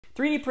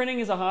3D printing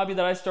is a hobby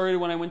that I started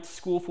when I went to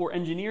school for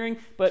engineering,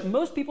 but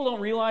most people don't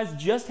realize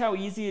just how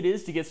easy it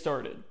is to get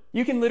started.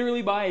 You can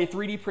literally buy a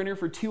 3D printer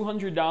for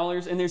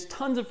 $200, and there's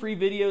tons of free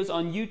videos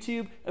on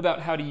YouTube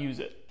about how to use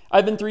it.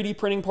 I've been 3D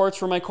printing parts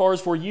for my cars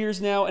for years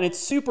now, and it's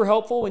super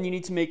helpful when you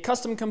need to make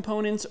custom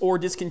components or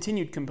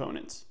discontinued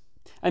components.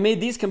 I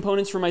made these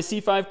components for my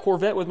C5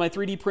 Corvette with my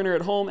 3D printer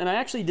at home, and I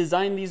actually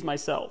designed these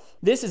myself.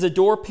 This is a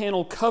door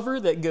panel cover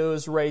that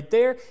goes right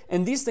there,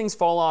 and these things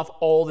fall off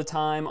all the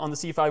time on the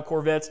C5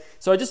 Corvettes,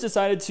 so I just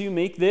decided to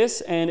make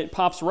this, and it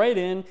pops right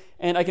in,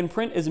 and I can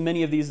print as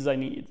many of these as I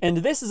need. And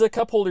this is a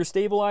cup holder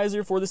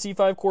stabilizer for the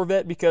C5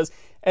 Corvette because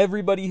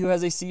everybody who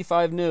has a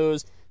C5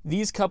 knows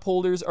these cup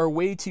holders are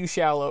way too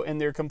shallow and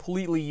they're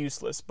completely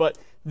useless, but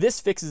this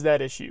fixes that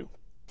issue.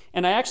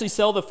 And I actually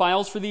sell the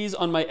files for these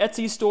on my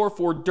Etsy store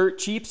for dirt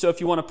cheap, so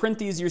if you want to print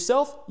these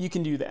yourself, you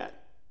can do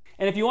that.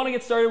 And if you want to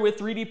get started with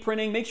 3D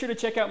printing, make sure to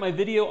check out my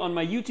video on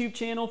my YouTube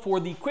channel for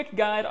the quick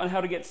guide on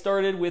how to get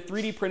started with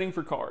 3D printing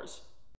for cars.